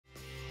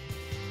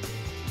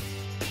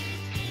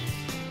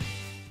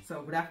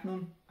good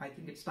afternoon. I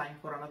think it's time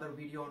for another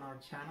video on our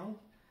channel.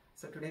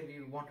 So today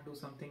we want to do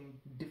something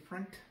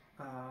different.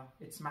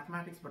 It's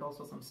mathematics but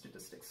also some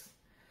statistics.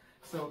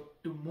 So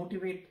to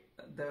motivate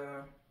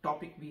the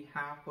topic we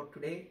have for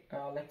today,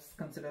 let's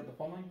consider the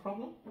following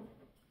problem.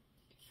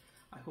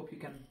 I hope you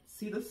can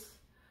see this.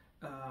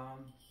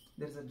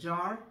 There's a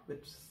jar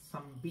with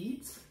some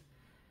beads,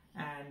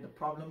 and the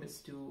problem is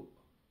to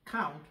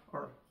count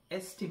or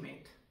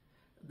estimate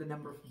the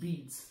number of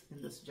beads in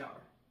this jar.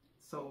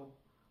 So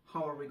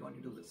how are we going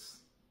to do this?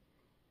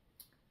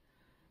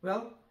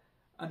 Well,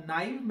 a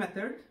naive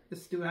method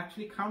is to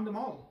actually count them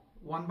all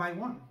one by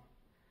one.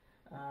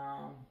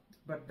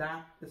 But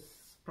that is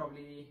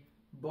probably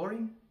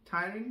boring,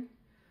 tiring,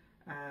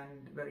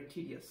 and very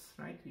tedious,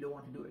 right? You don't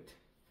want to do it.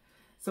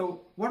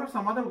 So what are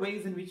some other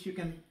ways in which you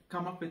can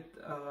come up with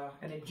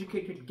an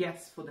educated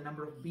guess for the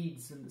number of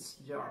beads in this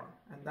jar?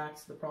 And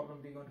that's the problem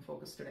we're going to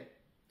focus today.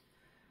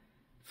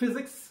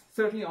 Physics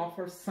certainly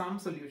offers some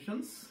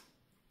solutions.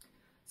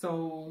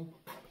 So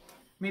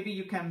maybe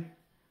you can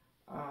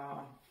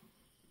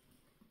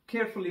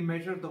carefully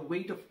measure the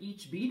weight of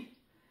each bead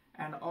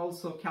and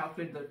also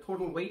calculate the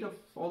total weight of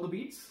all the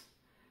beads,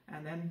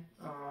 and then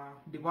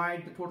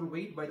divide the total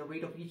weight by the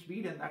weight of each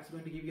bead, and that's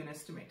going to give you an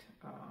estimate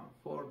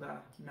for the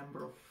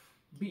number of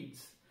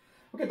beads.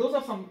 Okay, those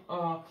are some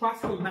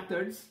classical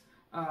methods,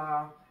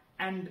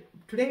 and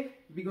today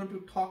we're going to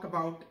talk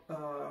about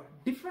a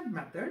different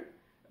method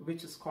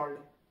which is called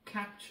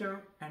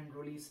capture and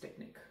release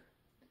technique.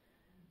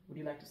 Would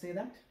you like to say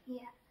that?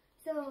 Yeah.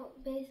 So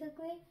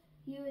basically,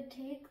 you would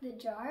take the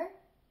jar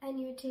and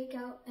you would take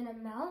out an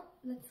amount.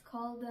 Let's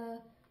call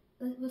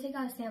we'll take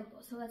out a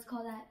sample. So let's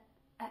call that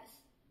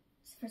S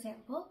for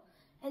sample.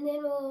 And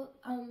then we'll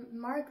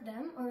mark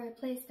them or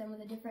replace them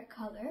with a different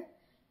color.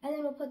 And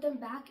then we'll put them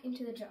back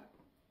into the jar.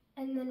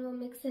 And then we'll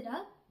mix it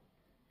up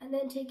and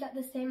then take out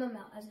the same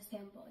amount as a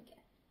sample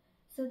again.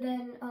 So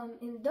then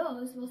in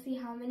those, we'll see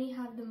how many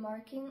have the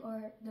marking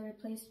or the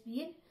replaced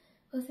bead.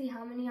 We'll see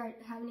how many are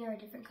a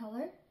different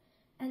color,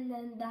 and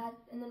then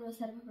we'll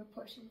set up a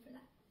proportion for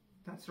that.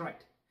 That's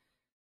right.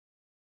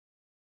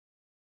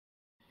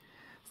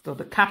 So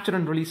the capture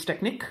and release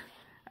technique,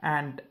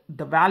 and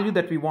the value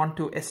that we want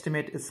to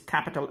estimate is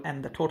capital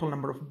N, the total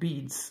number of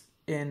beads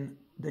in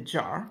the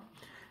jar.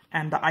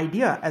 And the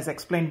idea, as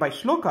explained by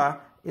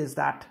Shloka, is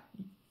that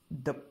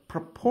the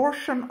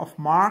proportion of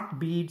marked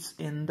beads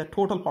in the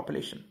total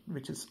population,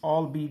 which is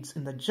all beads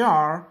in the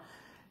jar,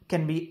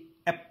 can be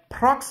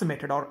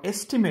approximated or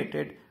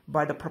estimated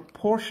by the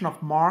proportion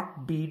of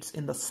marked beads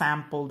in the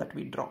sample that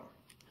we draw.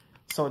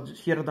 So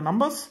here are the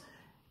numbers.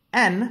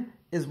 N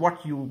is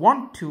what you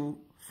want to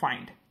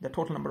find, the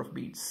total number of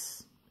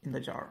beads in the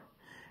jar.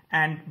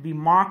 And we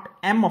marked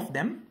M of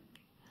them.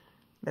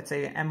 Let's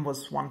say M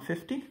was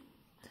 150.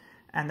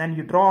 And then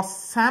you draw a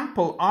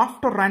sample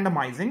after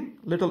randomizing,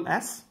 little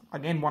s,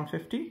 again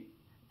 150,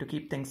 to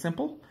keep things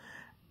simple.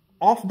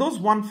 Of those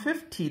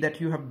 150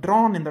 that you have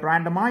drawn in the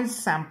randomized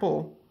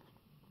sample,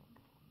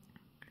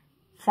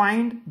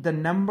 find the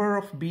number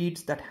of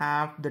beads that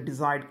have the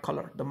desired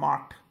color, the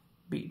marked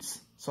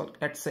beads. So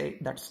let's say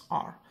that's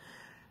R.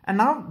 And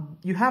now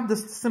you have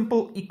this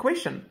simple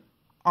equation.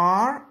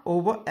 R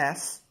over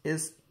S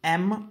is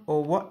M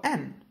over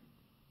N.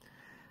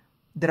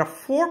 There are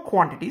 4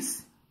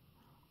 quantities,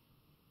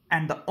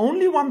 and the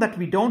only one that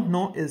we don't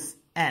know is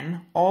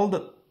N. All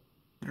the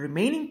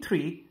remaining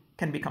 3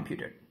 can be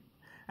computed.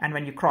 And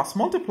when you cross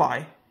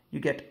multiply, you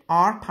get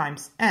R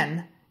times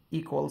N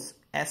equals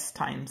S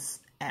times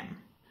M.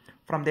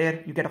 From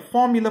there, you get a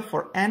formula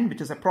for N,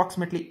 which is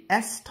approximately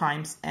S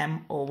times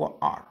M over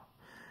R.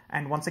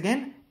 And once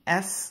again,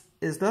 S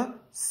is the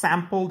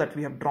sample that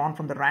we have drawn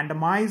from the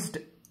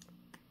randomized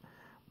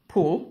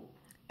pool.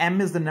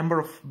 M is the number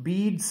of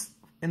beads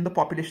in the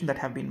population that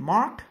have been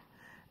marked.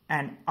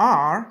 And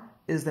R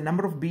is the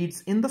number of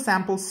beads in the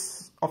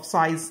samples of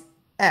size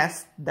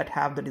S that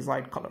have the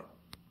desired color.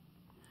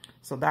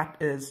 So that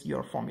is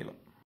your formula.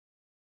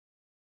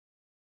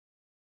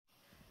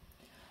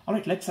 All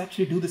right, let's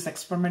actually do this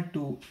experiment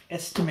to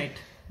estimate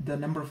the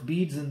number of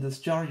beads in this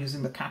jar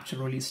using the capture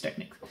release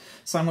technique.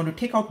 So I'm going to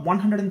take out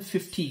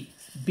 150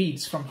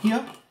 beads from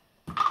here.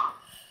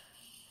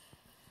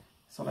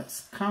 So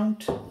let's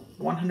count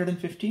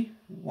 150.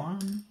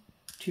 1,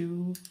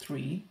 2,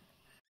 3.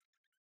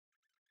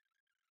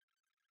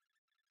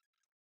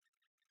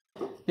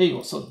 There you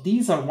go. So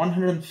these are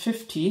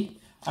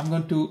 150. I'm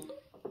going to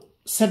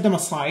set them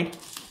aside,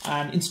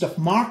 and instead of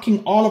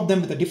marking all of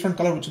them with a different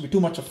color, which will be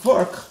too much of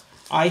work,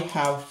 I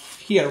have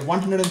here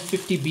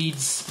 150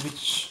 beads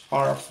which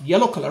are of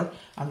yellow color.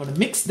 I'm going to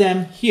mix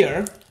them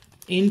here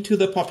into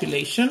the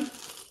population.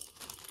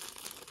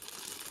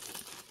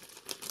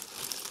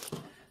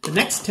 The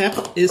next step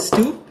is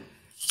to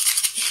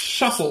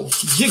shuffle,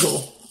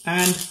 jiggle,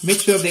 and make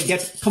sure they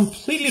get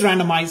completely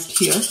randomized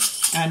here.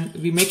 And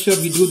we make sure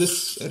we do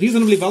this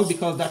reasonably well,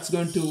 because that's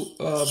going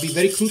to be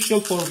very crucial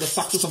for the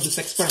success of this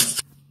experiment.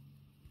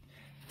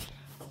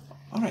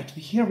 All right,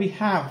 here we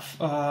have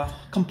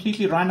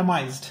completely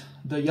randomized.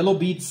 The yellow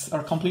beads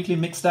are completely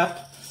mixed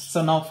up.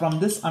 So now from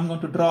this, I'm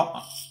going to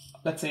draw,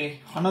 let's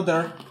say,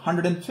 another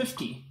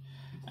 150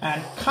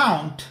 and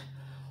count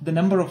the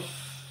number of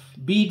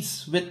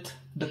beads with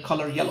the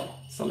color yellow.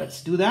 So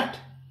let's do that.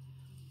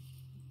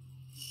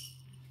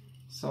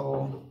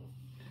 So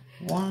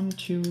 1,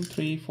 2,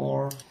 3,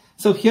 4.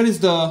 So here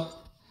is the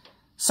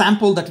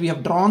sample that we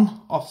have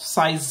drawn of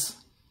size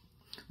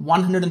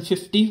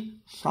 150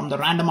 from the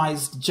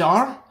randomized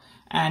jar.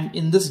 And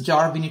in this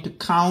jar, we need to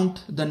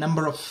count the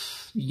number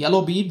of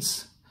yellow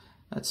beads.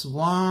 That's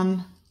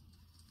 1,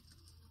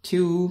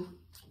 2,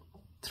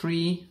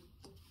 3,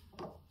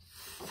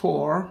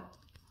 4,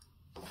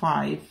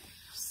 5,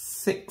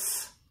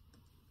 6,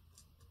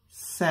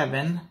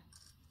 7,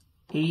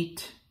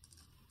 8,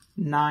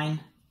 9,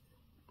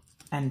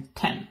 and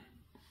 10.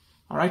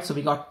 All right, so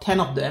we got 10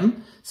 of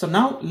them. So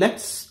now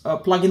let's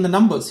plug in the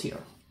numbers here.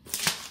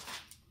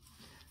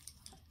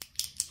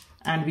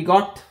 And we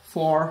got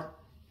for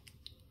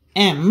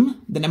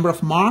M, the number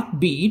of marked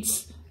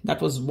beads, that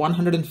was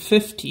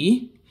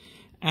 150.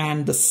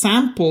 And the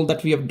sample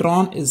that we have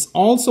drawn is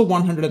also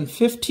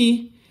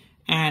 150.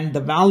 And the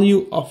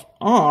value of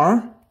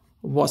R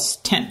was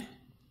 10.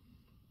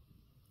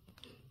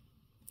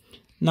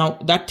 Now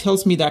that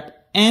tells me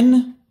that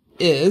N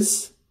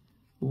is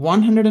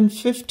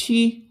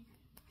 150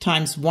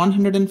 times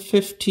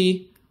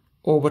 150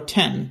 over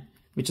 10,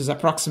 which is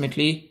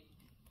approximately,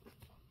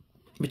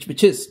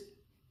 which is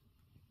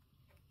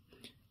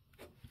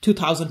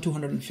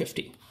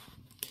 2,250.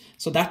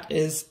 So that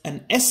is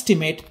an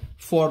estimate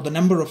for the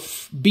number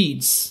of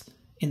beads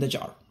in the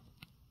jar.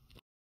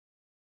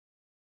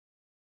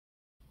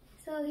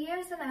 So here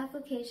are some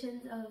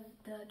applications of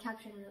the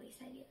capture and release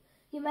idea.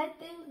 You might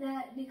think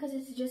that because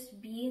it's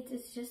just beads,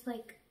 it's just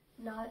like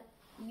not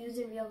used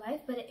in real life,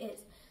 but it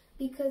is.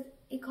 Because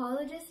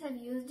ecologists have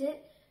used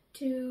it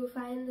to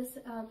find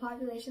the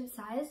population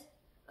size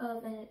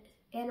of an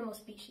animal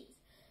species.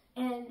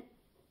 And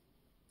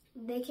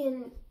they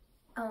can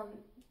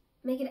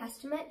make an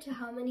estimate to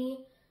how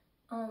many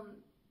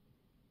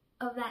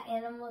of that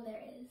animal there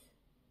is.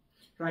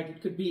 Right,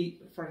 it could be,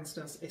 for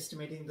instance,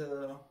 estimating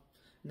the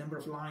number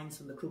of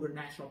lions in the Kruger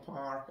National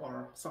Park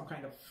or some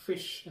kind of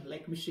fish in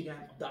Lake Michigan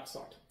of that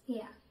sort.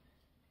 Yeah.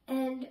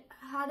 And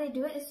how they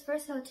do it is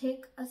first they'll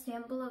take a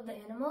sample of the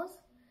animals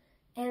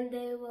and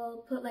they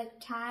will put like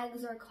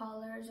tags or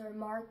collars or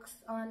marks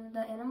on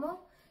the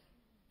animal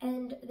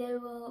and they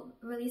will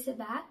release it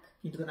back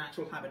into the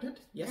natural habitat.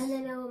 Yes. And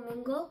then it will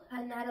mingle,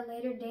 and at a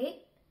later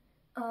date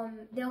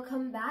they'll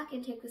come back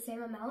and take the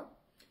same amount.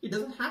 It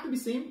doesn't have to be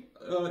same.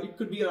 It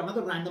could be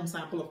another random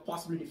sample of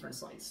possibly different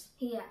size.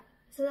 Yeah.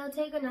 So they'll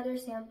take another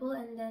sample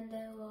and then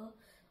they will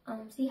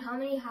see how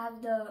many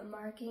have the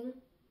marking,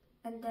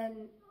 and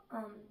then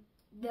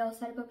they'll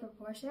set up a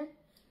proportion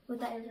with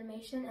that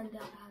information and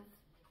they'll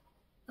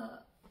have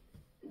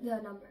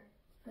the number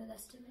for the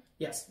estimate.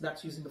 Yes,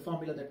 that's using the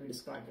formula that we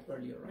described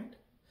earlier, right?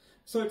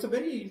 So it's a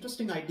very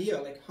interesting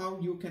idea, like how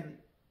you can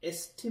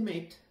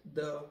estimate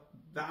the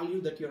value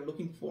that you're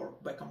looking for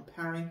by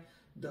comparing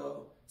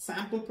the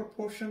sample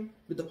proportion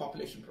with the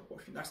population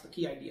proportion. That's the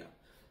key idea.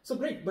 So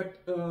great,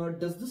 but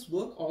does this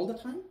work all the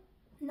time?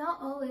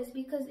 Not always,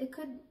 because it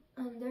could,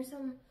 there's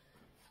some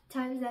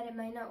times that it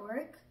might not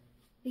work,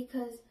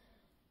 because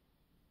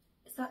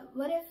so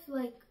what if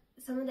like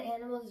some of the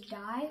animals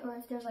die, or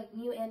if there's like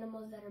new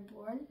animals that are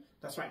born?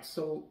 That's right.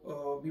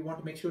 So we want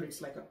to make sure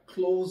it's like a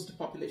closed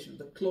population,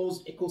 the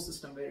closed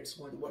ecosystem where it's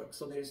going to work.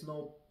 So there is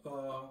no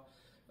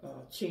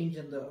change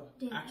in the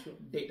actual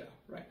data,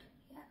 right?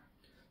 Yeah.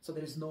 So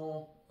there is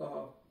no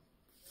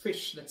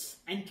fish that's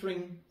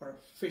entering or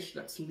fish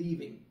that's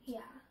leaving. Yeah,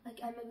 like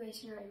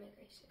emigration or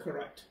immigration.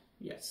 Correct.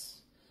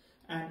 Yes.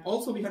 And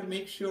also we have to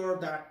make sure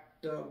that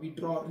we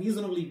draw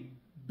reasonably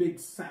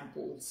big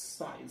sample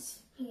size.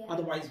 Yeah.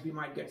 Otherwise we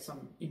might get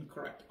some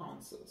incorrect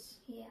answers.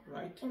 Yeah.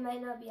 Right? It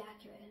might not be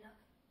accurate enough.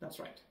 That's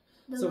right.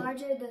 The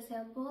larger the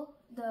sample,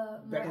 the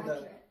more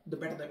accurate. The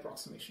better the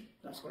approximation.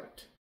 That's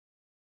correct.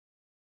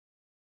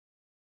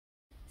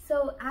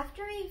 So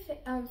after we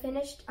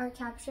finished our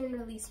capture and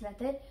release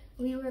method,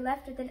 we were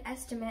left with an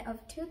estimate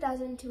of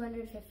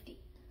 2,250.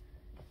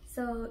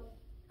 So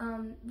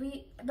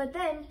but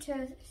then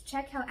to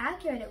check how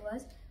accurate it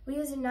was, we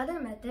used another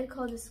method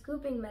called the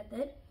scooping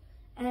method,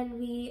 and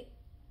we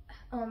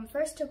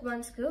first took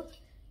one scoop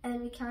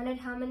and we counted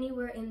how many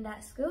were in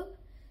that scoop,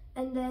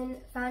 and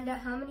then found out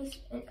how many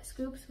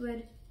scoops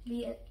would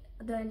be in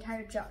the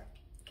entire jar.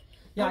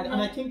 Yeah,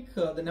 and I think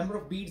the number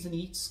of beads in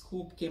each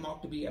scoop came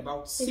out to be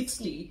about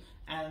 60,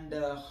 and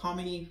how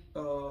many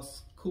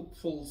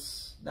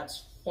scoopfuls?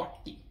 That's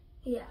 40.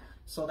 Yeah.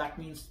 So that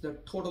means the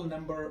total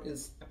number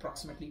is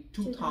approximately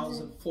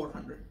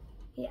 2,400.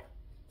 Yeah.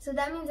 So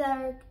that means that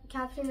our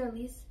capture and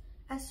release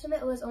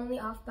estimate was only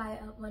off by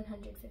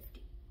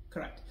 150.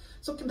 Correct.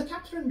 So the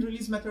capture and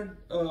release method,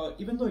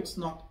 even though it's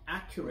not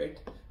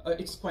accurate,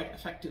 it's quite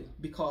effective,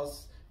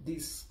 because the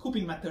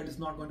scooping method is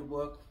not going to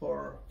work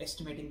for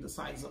estimating the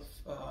size of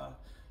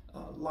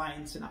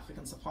lions in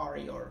African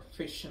safari or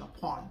fish in a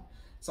pond.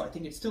 So I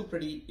think it's still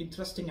pretty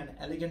interesting and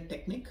elegant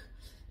technique.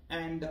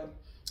 And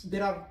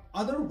there are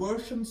other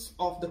versions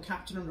of the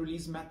capture and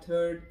release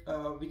method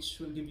which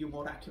will give you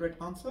more accurate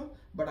answer,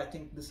 but I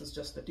think this is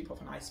just the tip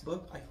of an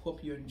iceberg. I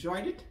hope you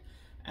enjoyed it,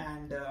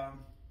 and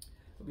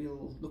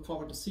we'll look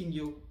forward to seeing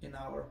you in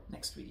our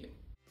next video.